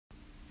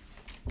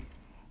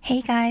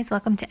Hey guys,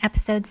 welcome to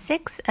episode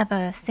 6 of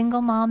A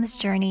Single Mom's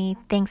Journey.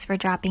 Thanks for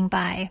dropping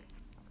by.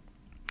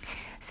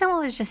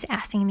 Someone was just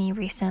asking me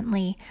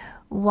recently,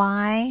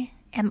 why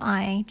am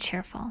I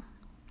cheerful?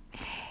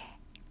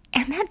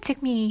 And that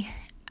took me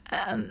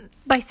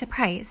by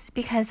surprise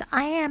because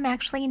I am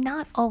actually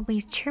not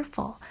always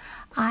cheerful.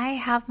 I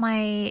have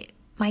my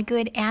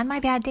good and my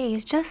bad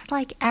days just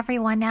like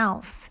everyone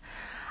else.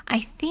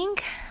 I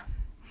think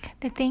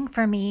the thing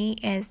for me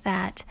is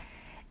that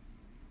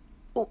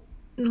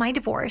my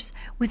divorce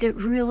was a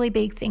really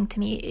big thing to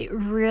me. It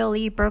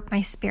really broke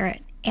my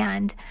spirit.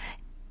 And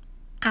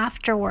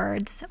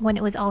afterwards, when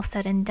it was all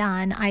said and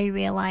done, I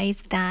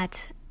realized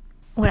that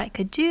what I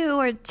could do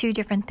are two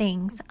different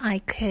things. I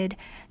could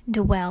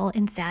dwell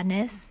in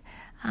sadness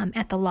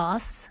at the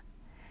loss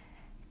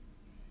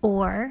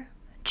or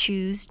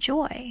choose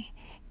joy.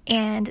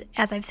 And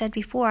as I've said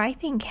before, I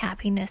think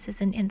happiness is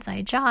an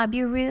inside job.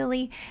 You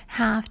really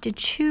have to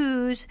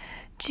choose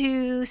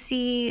to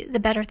see the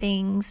better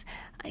things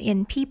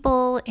in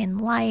people, in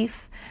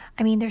life.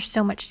 I mean, there's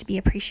so much to be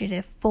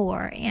appreciative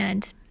for.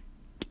 And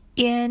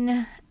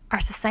in our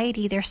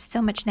society, there's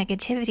so much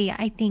negativity.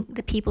 I think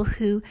the people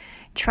who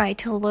try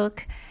to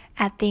look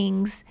at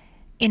things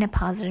in a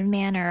positive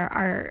manner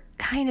are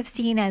kind of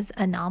seen as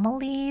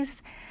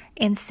anomalies.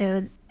 And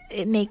so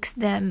it makes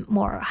them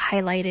more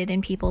highlighted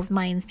in people's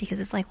minds because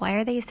it's like, why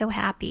are they so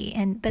happy?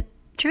 But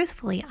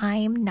truthfully,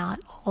 I'm not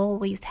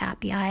always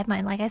happy.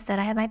 Like I said,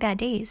 I have my bad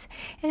days.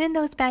 And in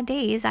those bad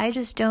days, I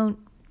just don't,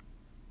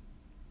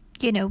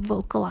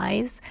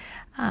 vocalize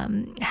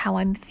how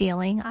I'm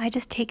feeling. I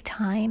just take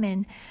time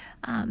and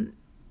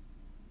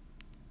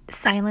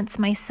silence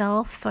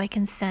myself so I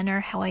can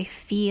center how I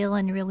feel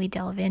and really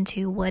delve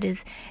into what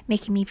is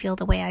making me feel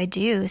the way I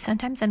do.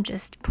 Sometimes I'm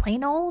just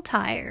plain old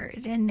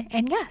tired.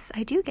 And yes,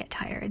 I do get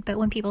tired. But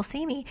when people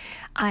see me,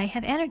 I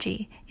have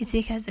energy. It's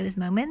because those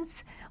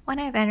moments when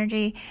I have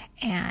energy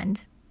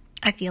and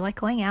I feel like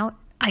going out,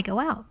 I go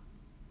out.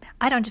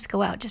 I don't just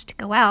go out just to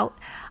go out.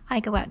 I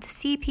go out to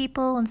see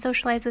people and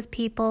socialize with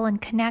people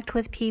and connect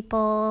with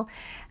people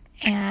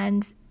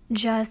and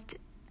just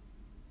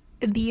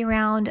be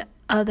around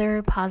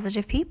other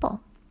positive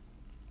people.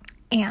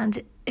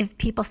 And if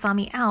people saw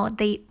me out,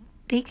 they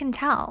can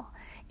tell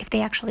if they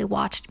actually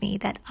watched me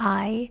that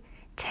I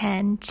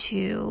tend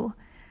to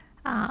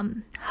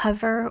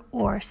hover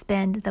or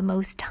spend the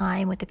most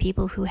time with the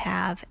people who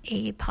have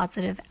a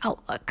positive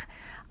outlook.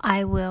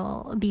 I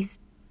will be,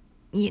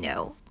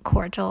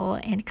 cordial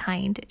and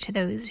kind to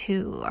those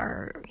who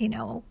are,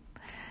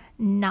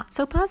 not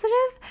so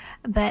positive,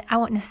 but I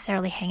won't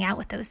necessarily hang out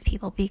with those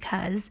people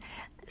because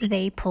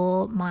they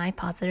pull my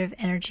positive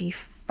energy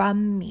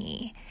from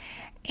me.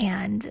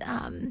 And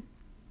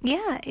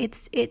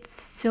it's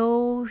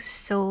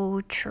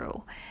so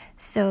true.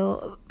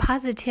 So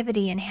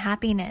positivity and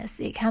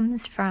happiness,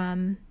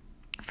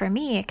 for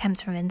me, it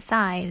comes from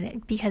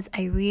inside because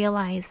I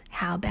realize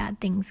how bad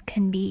things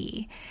can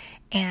be.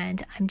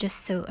 And I'm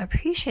just so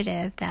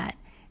appreciative that,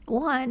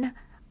 1,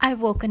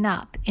 I've woken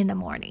up in the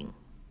morning.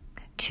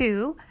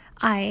 2,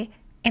 I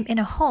am in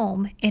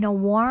a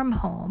warm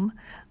home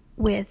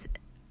with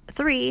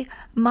 3,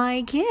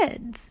 my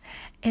kids.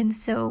 And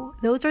so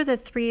those are the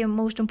 3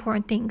 most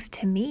important things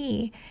to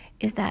me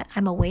is that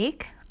I'm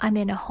awake, I'm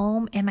in a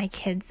home, and my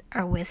kids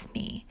are with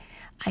me.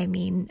 I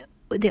mean,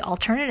 the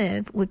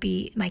alternative would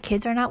be my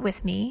kids are not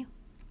with me,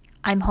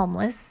 I'm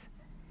homeless,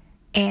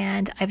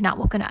 and I've not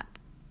woken up.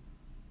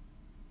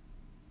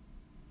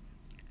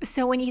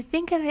 So when you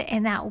think of it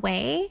in that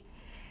way,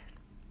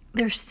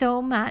 there's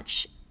so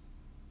much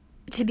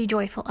to be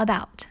joyful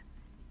about.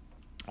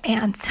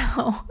 And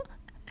so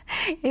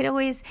it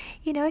always,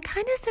 it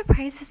kind of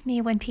surprises me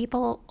when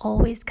people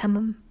always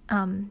come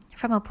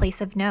from a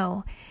place of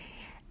no.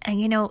 And,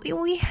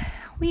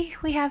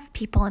 we have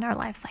people in our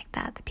lives like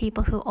that, the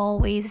people who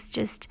always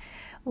just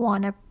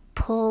want to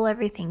pull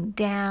everything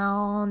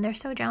down. They're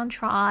so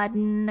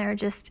downtrodden. They're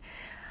just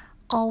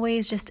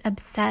always just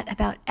upset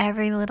about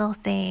every little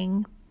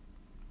thing.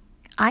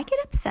 I get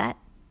upset.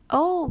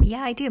 Oh,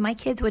 yeah, I do. My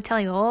kids would tell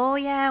you, oh,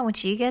 yeah, when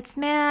she gets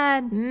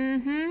mad,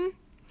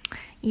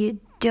 you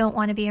don't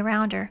want to be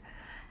around her.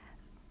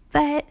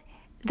 But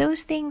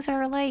those things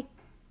are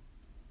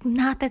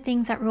not the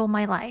things that rule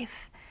my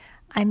life.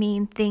 I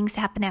mean, things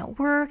happen at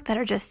work that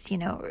are just,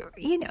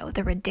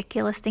 the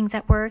ridiculous things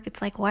at work.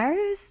 It's like, why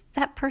is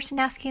that person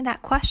asking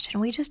that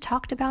question? We just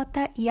talked about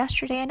that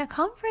yesterday in a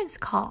conference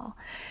call.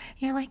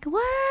 You're like,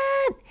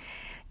 what?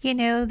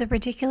 The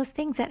ridiculous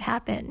things that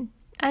happen.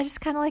 I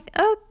just kind of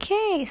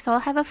okay, so I'll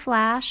have a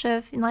flash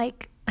of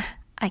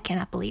I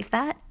cannot believe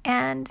that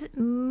and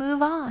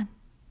move on.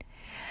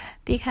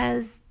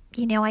 Because,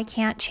 I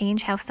can't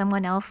change how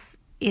someone else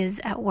is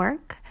at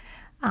work.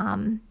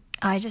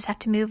 I just have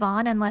to move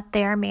on and let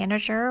their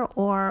manager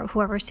or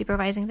whoever's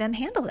supervising them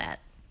handle that.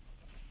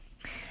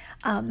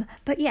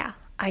 But yeah,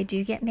 I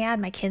do get mad.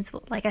 My kids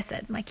will, like I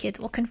said, my kids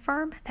will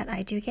confirm that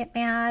I do get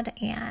mad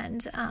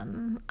and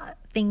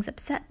things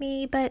upset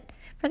me. But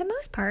for the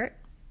most part,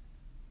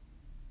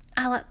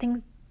 I let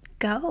things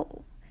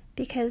go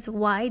Because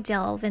why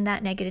delve in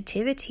that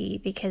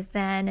negativity? Because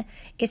then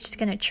it's just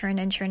going to churn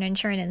and churn and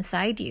churn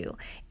inside you.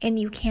 And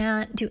you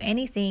can't do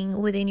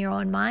anything within your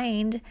own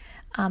mind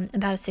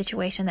about a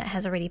situation that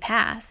has already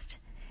passed.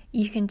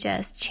 You can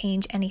just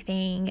change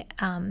anything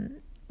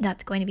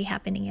that's going to be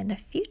happening in the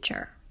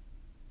future.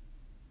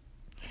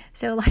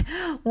 So like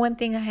one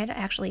thing I had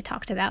actually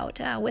talked about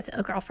with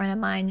a girlfriend of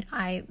mine,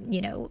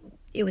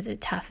 it was a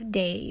tough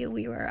day.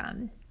 We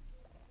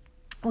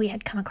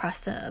had come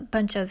across a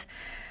bunch of,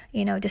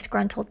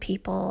 disgruntled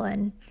people.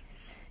 And,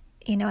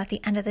 at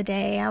the end of the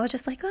day, I was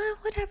just like, oh,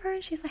 whatever.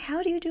 And she's like,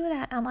 how do you do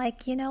that? I'm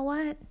like, you know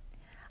what?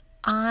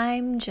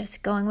 I'm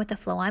just going with the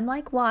flow. I'm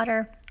like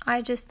water.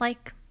 I'm just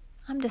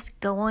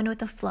going with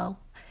the flow.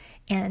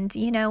 And,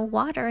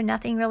 water,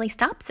 nothing really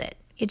stops it.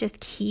 It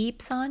just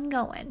keeps on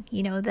going.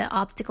 The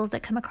obstacles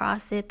that come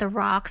across it, the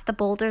rocks, the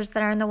boulders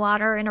that are in the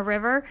water in a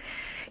river,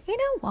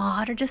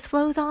 water just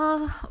flows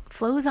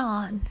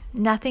on.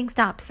 Nothing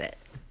stops it.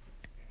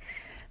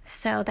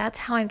 So that's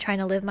how I'm trying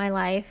to live my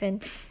life.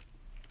 And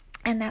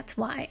that's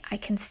why I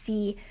can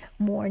see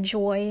more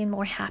joy and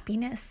more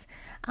happiness,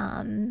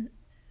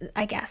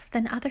 I guess,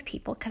 than other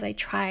people, because I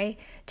try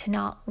to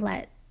not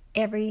let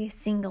every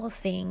single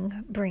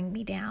thing bring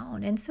me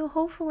down. And so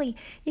hopefully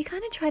you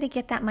kind of try to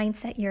get that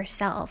mindset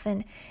yourself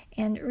and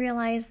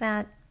realize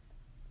that,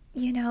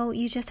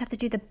 you just have to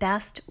do the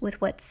best with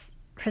what's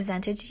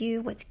presented to you,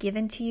 what's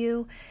given to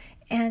you,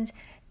 and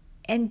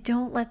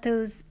don't let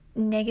those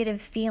negative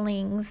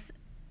feelings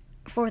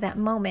for that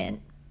moment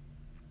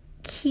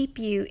keep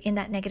you in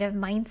that negative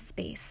mind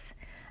space,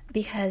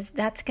 because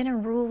that's going to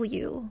rule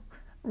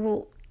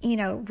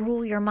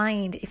your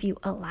mind if you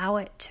allow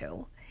it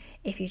to.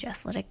 If you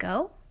just let it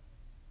go,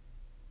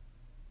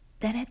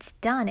 then it's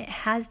done. It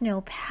has no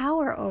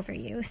power over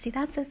you. See,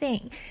 that's the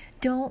thing.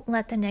 Don't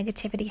let the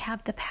negativity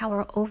have the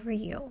power over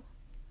you.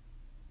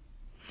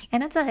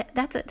 And that's a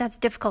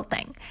difficult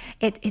thing.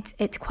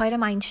 It's quite a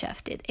mind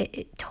shift.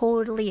 It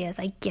totally is.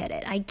 I get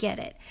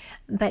it.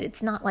 But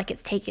it's not like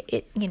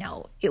it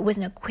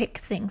wasn't a quick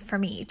thing for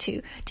me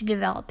to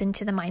develop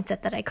into the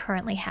mindset that I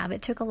currently have.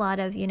 It took a lot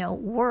of,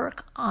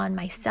 work on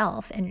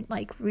myself and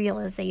like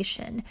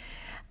realization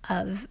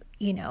of,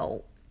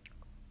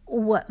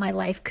 what my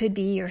life could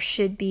be or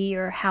should be,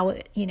 or how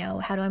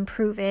to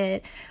improve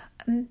it.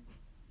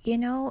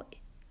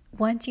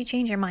 Once you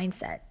change your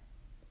mindset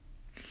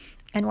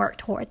and work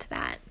towards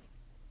that,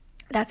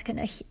 that's going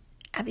to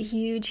have a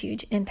huge,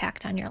 huge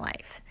impact on your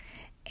life.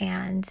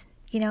 And,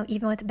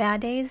 even with the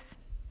bad days,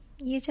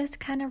 you just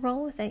kind of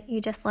roll with it. You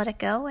just let it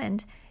go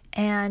and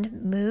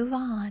move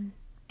on,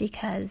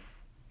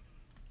 because,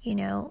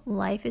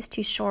 life is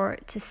too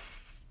short to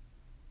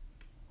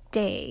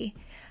stay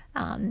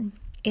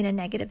in a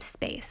negative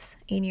space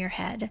in your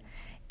head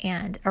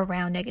and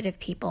around negative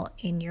people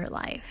in your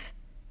life.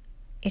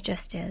 It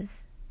just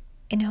is.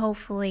 And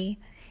hopefully,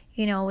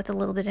 with a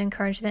little bit of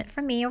encouragement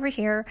from me over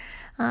here,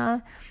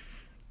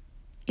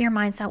 your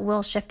mindset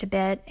will shift a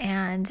bit,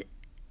 and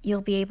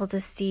you'll be able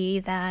to see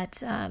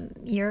that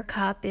your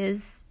cup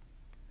is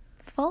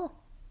full,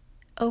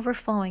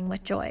 overflowing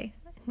with joy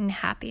and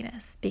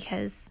happiness,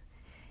 because,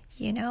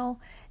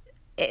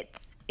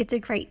 it's a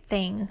great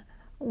thing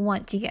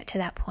once you get to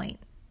that point.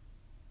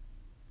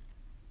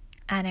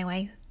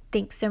 Anyway,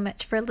 thanks so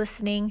much for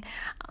listening.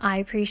 I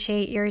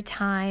appreciate your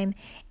time,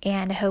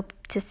 and I hope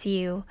to see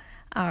you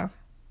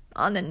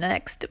on the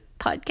next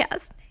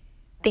podcast.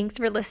 Thanks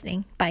for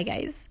listening. Bye,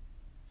 guys.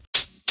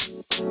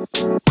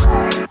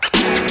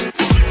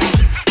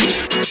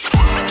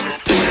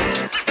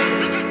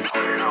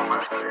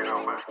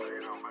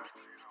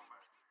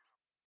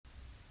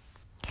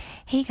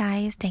 Hey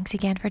guys, thanks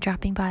again for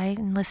dropping by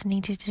and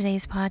listening to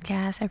today's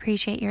podcast. I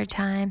appreciate your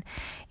time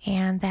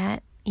and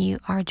that you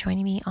are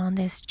joining me on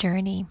this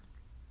journey.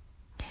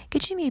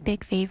 Could you do me a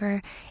big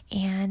favor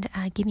and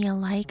give me a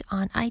like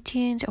on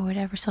iTunes or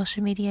whatever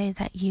social media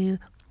that you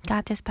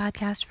got this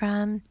podcast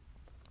from,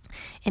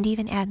 and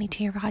even add me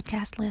to your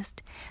podcast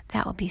list?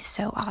 That would be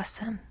so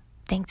awesome.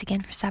 Thanks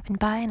again for stopping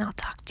by, and I'll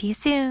talk to you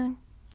soon.